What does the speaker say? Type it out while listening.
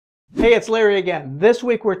Hey, it's Larry again. This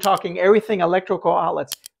week we're talking everything electrical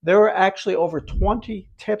outlets. There are actually over 20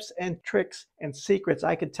 tips and tricks and secrets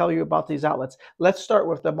I could tell you about these outlets. Let's start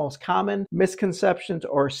with the most common misconceptions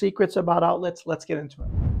or secrets about outlets. Let's get into it.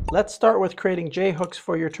 Let's start with creating J-hooks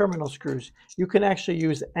for your terminal screws. You can actually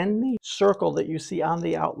use any circle that you see on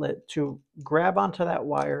the outlet to grab onto that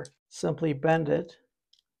wire, simply bend it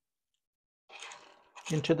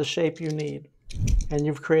into the shape you need, and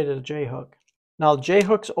you've created a J-hook. Now,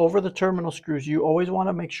 J-hooks over the terminal screws, you always want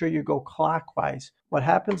to make sure you go clockwise. What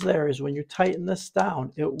happens there is when you tighten this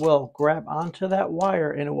down, it will grab onto that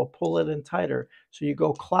wire and it will pull it in tighter. So you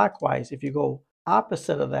go clockwise. If you go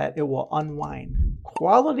opposite of that, it will unwind.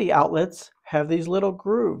 Quality outlets have these little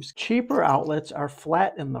grooves. Cheaper outlets are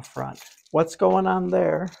flat in the front. What's going on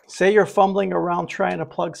there? Say you're fumbling around trying to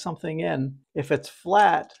plug something in. If it's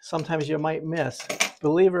flat, sometimes you might miss.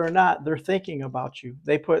 Believe it or not, they're thinking about you.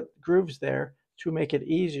 They put grooves there to make it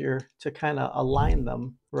easier to kind of align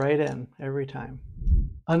them right in every time.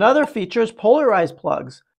 Another feature is polarized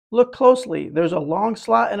plugs. Look closely. There's a long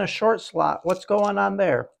slot and a short slot. What's going on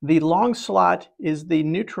there? The long slot is the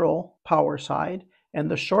neutral power side, and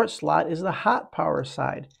the short slot is the hot power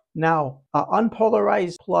side. Now, an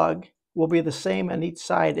unpolarized plug will be the same on each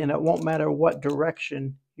side, and it won't matter what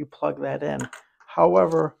direction you plug that in.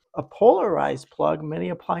 However, a polarized plug, many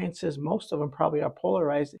appliances, most of them probably are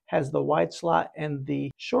polarized, has the wide slot and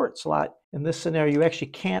the short slot. In this scenario, you actually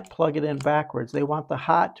can't plug it in backwards. They want the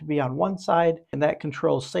hot to be on one side, and that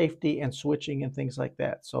controls safety and switching and things like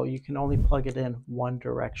that. So you can only plug it in one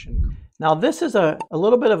direction. Now, this is a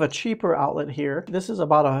little bit of a cheaper outlet here. This is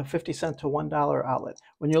about a 50 cent to $1 outlet.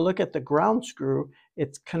 When you look at the ground screw,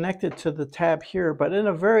 it's connected to the tab here, but in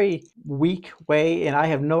a very weak way, and I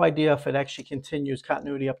have no idea if it actually continues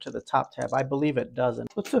continuity up to the top tab. I believe it doesn't.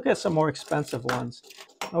 Let's look at some more expensive ones.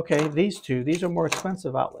 Okay, these are more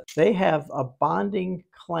expensive outlets. They have a bonding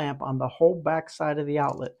clamp on the whole back side of the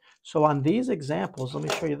outlet. So on these examples, let me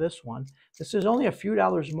show you this one. This is only a few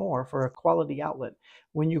dollars more for a quality outlet.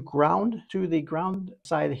 When you ground to the ground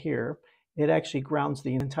side here, it actually grounds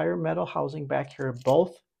the entire metal housing back here,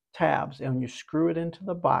 both tabs, and when you screw it into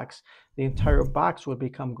the box, the entire box would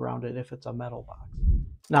become grounded if it's a metal box.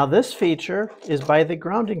 Now, this feature is by the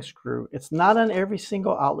grounding screw. It's not on every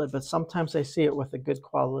single outlet, but sometimes I see it with a good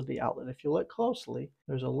quality outlet. If you look closely,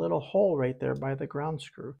 there's a little hole right there by the ground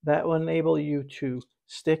screw. That will enable you to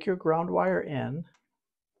stick your ground wire in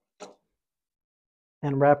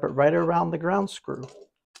and wrap it right around the ground screw.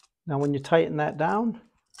 Now, when you tighten that down,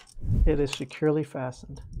 it is securely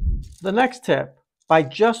fastened. The next tip, by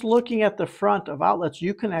just looking at the front of outlets,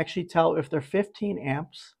 you can actually tell if they're 15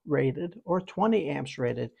 amps rated or 20 amps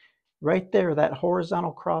rated. Right there, that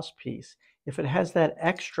horizontal cross piece, if it has that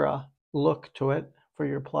extra look to it for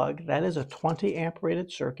your plug, that is a 20 amp rated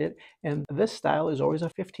circuit, and this style is always a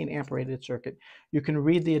 15 amp rated circuit. You can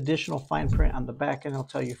read the additional fine print on the back and it'll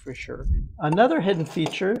tell you for sure. Another hidden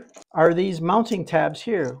feature are these mounting tabs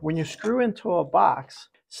here. When you screw into a box,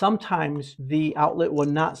 sometimes the outlet will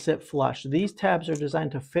not sit flush. These tabs are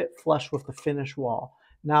designed to fit flush with the finished wall.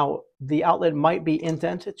 Now, the outlet might be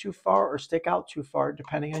indented too far or stick out too far,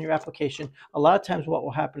 depending on your application. A lot of times what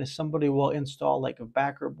will happen is somebody will install like a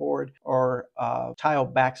backer board or a tile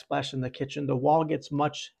backsplash in the kitchen. The wall gets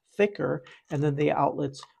much thicker, and then the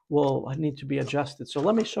outlets will need to be adjusted. So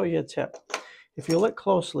let me show you a tip. If you look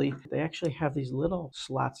closely, they actually have these little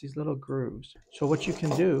slots, these little grooves. So what you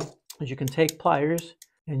can do is you can take pliers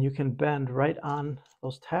and you can bend right on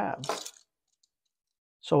those tabs.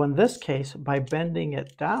 So in this case, by bending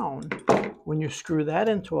it down, when you screw that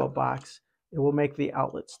into a box, it will make the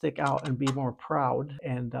outlet stick out and be more proud,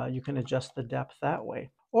 and you can adjust the depth that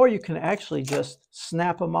way. Or you can actually just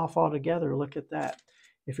snap them off altogether. Look at that.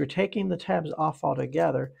 If you're taking the tabs off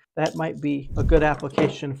altogether, that might be a good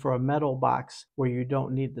application for a metal box where you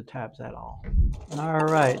don't need the tabs at all. All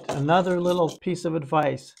right, another little piece of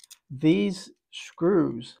advice. These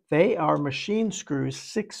screws, they are machine screws,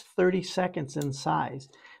 6/32 in size.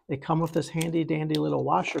 They come with this handy dandy little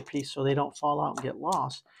washer piece so they don't fall out and get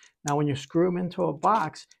lost. Now, when you screw them into a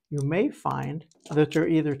box, you may find that they're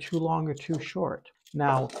either too long or too short.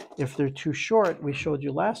 Now, if they're too short, we showed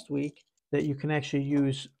you last week that you can actually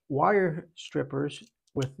use wire strippers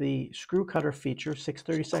with the screw cutter feature,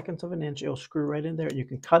 6/32 of an inch. It'll screw right in there and you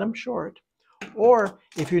can cut them short. Or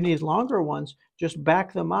if you need longer ones, just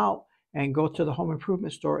back them out and go to the home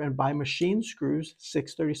improvement store and buy machine screws,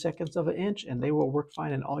 6/32 of an inch, and they will work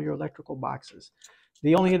fine in all your electrical boxes.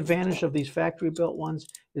 The only advantage of these factory built ones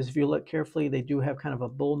is if you look carefully, they do have kind of a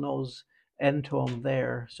bullnose end to them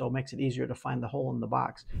there, so it makes it easier to find the hole in the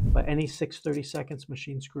box. But any 6/32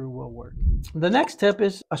 machine screw will work. The next tip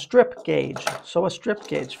is a strip gauge. So a strip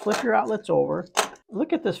gauge, flip your outlets over.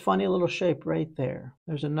 Look at this funny little shape right there.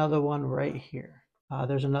 There's another one right here.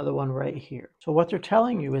 There's another one right here. So what they're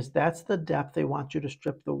telling you is that's the depth they want you to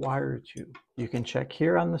strip the wire to. You can check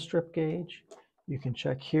here on the strip gauge. You can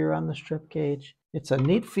check here on the strip gauge. It's a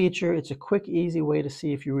neat feature. It's a quick, easy way to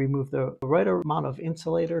see if you remove the right amount of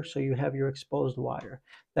insulator so you have your exposed wire.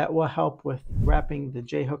 That will help with wrapping the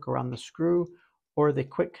J-hook around the screw or the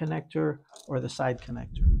quick connector or the side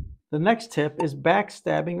connector. The next tip is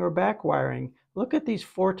backstabbing or back wiring. Look at these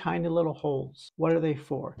 4 tiny little holes. What are they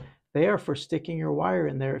for? They are for sticking your wire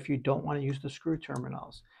in there if you don't want to use the screw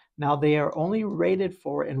terminals. Now they are only rated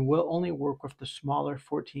for and will only work with the smaller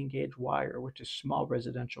 14 gauge wire, which is small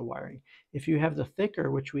residential wiring. If you have the thicker,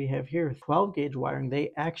 which we have here, 12 gauge wiring,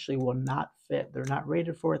 they actually will not fit. They're not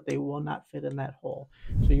rated for it. They will not fit in that hole.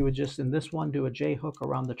 So you would just, in this one, do a J-hook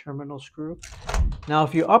around the terminal screw. Now,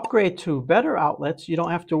 if you upgrade to better outlets, you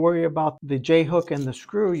don't have to worry about the J-hook and the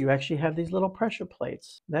screw. You actually have these little pressure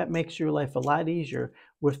plates. That makes your life a lot easier.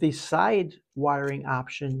 With the side wiring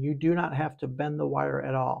option, you do not have to bend the wire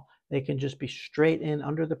at all. They can just be straight in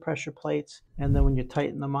under the pressure plates, and then when you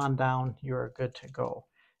tighten them on down, you're good to go.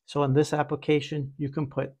 So in this application, you can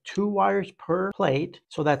put 2 wires per plate.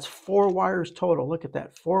 So that's 4 wires total. Look at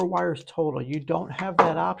that, 4 wires total. You don't have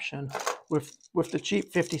that option with the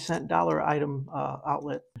cheap 50-cent item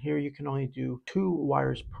outlet. Here you can only do 2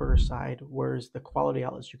 wires per side, whereas the quality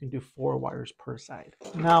outlets, you can do 4 wires per side.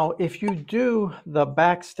 Now, if you do the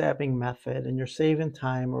backstabbing method and you're saving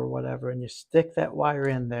time or whatever, and you stick that wire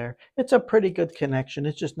in there, it's a pretty good connection.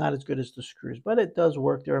 It's just not as good as the screws, but it does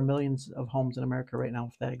work. There are millions of homes in America right now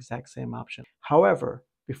with that exact same option. However,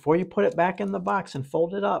 before you put it back in the box and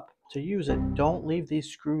fold it up to use it, don't leave these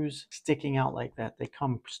screws sticking out like that. They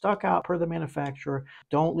come stuck out per the manufacturer.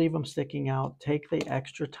 Don't leave them sticking out. Take the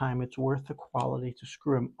extra time. It's worth the quality to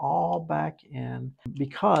screw them all back in,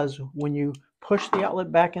 because when you push the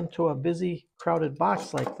outlet back into a busy, crowded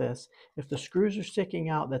box like this, if the screws are sticking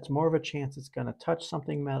out, that's more of a chance it's going to touch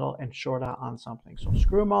something metal and short out on something. So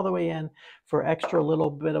screw them all the way in. For extra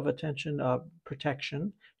little bit of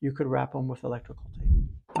protection, you could wrap them with electrical tape.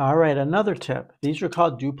 All right, another tip. These are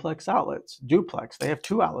called duplex outlets. Duplex, they have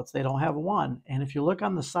 2 outlets. They don't have 1. And if you look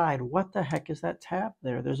on the side, what the heck is that tab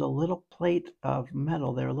there? There's a little plate of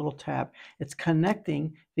metal there, a little tab. It's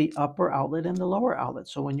connecting the upper outlet and the lower outlet.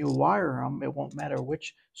 So when you wire them, it won't matter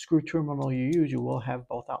which screw terminal you use, you will have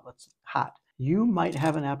both outlets hot. You might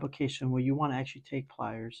have an application where you want to actually take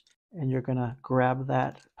pliers and you're going to grab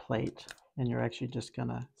that plate and you're actually just going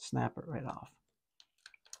to snap it right off.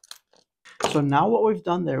 So now what we've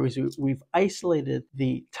done there is we've isolated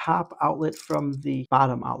the top outlet from the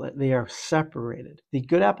bottom outlet. They are separated. The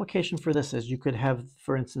good application for this is you could have,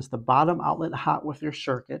 for instance, the bottom outlet hot with your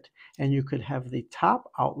circuit, and you could have the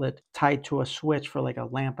top outlet tied to a switch for like a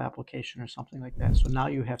lamp application or something like that. So now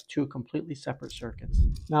you have 2 completely separate circuits.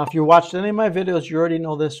 Now, if you watched any of my videos, you already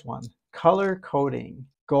know this one. Color coding.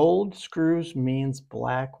 Gold screws means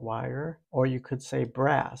black wire, or you could say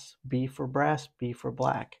brass. B for brass, B for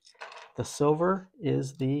black. The silver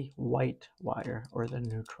is the white wire, or the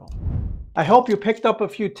neutral. I hope you picked up a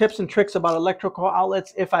few tips and tricks about electrical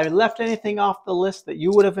outlets. If I left anything off the list that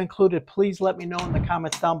you would have included, please let me know in the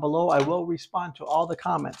comments down below. I will respond to all the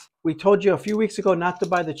comments. We told you a few weeks ago not to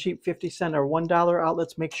buy the cheap 50-cent or $1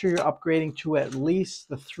 outlets. Make sure you're upgrading to at least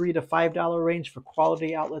the $3 to $5 range for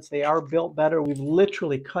quality outlets. They are built better. We've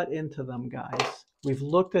literally cut into them, guys. We've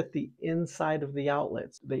looked at the inside of the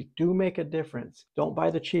outlets. They do make a difference. Don't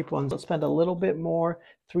buy the cheap ones. Let's spend a little bit more.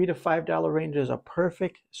 $3 to $5 range is a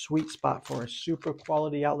perfect sweet spot for a super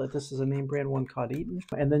quality outlet. This is a name brand one called Eaton.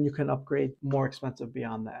 And then you can upgrade more expensive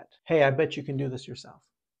beyond that. Hey, I bet you can do this yourself.